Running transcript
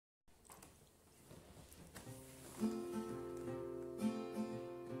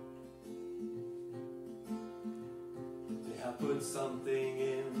put something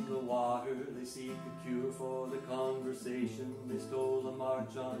in the water. They seek a cure for the conversation. They stole a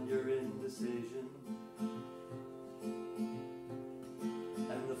march on your indecision.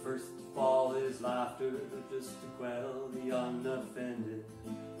 And the first to fall is laughter, just to quell the unoffended.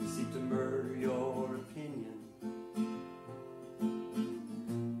 They seek to murder your opinion.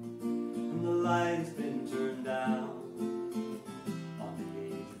 And the light has been turned down on the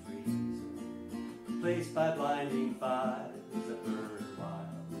age of reason, replaced by blinding fires that burn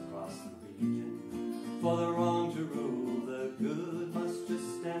wild across the region. For the wrong to rule, the good must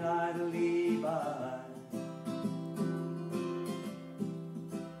just stand idly by.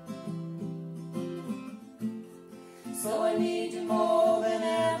 So I need you more than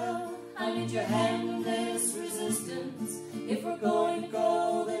ever. I need your hand in this resistance, if we're going to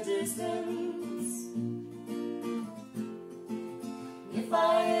go the distance. If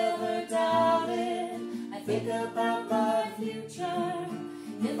I ever doubt it, I think about my future,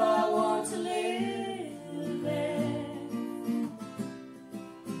 if I want to live it.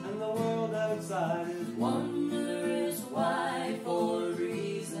 And the world outside is wondrous why, for a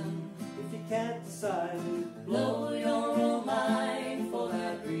reason. If you can't decide, blow your own mind for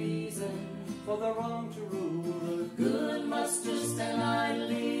that reason. For the wrong to rule, the good must just stand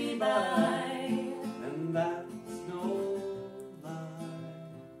idly by. And that's no lie.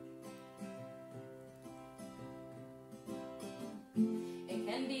 It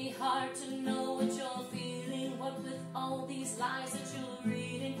can be hard to know what you're feeling, what with all these lies that you're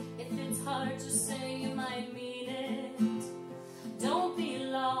reading. If it's hard to say, you might mean it. Don't be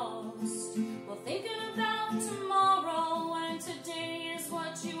lost. Well, thinking about tomorrow, and today is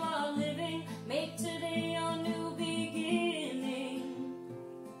what you are living. Make today your new beginning.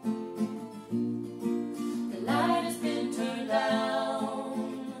 The light has been turned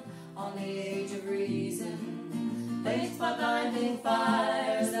down on the age of reason, faced by blinding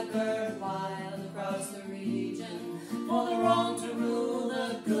fires that burn wild across the region. For the wrong to rule,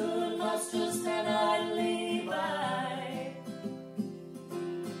 the good must just stand idly by.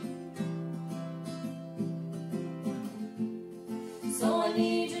 So I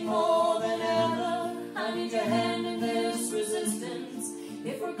need you more than ever. I need your hand in this resistance,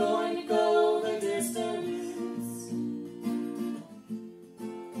 if we're going to go the distance.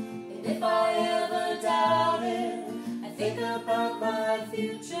 And if I ever doubt it, I think about my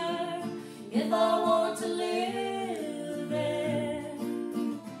future, if I want to live it.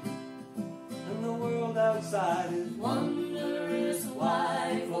 And the world outside is wondrous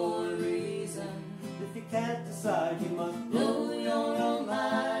why, for a reason. If you can't decide, you must blow your own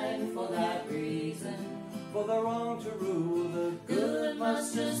mind for that reason. For the wrong to rule, the good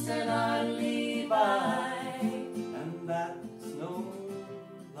must just stand idly by. And that's no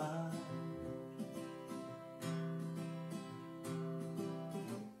lie.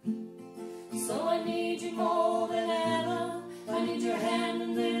 So I need you more than ever. I need your hand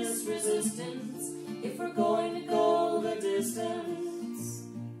in this resistance, if we're going to go the distance.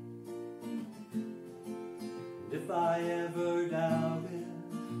 If I ever doubt it,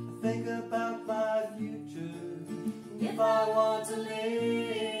 I think about my future, if I want to live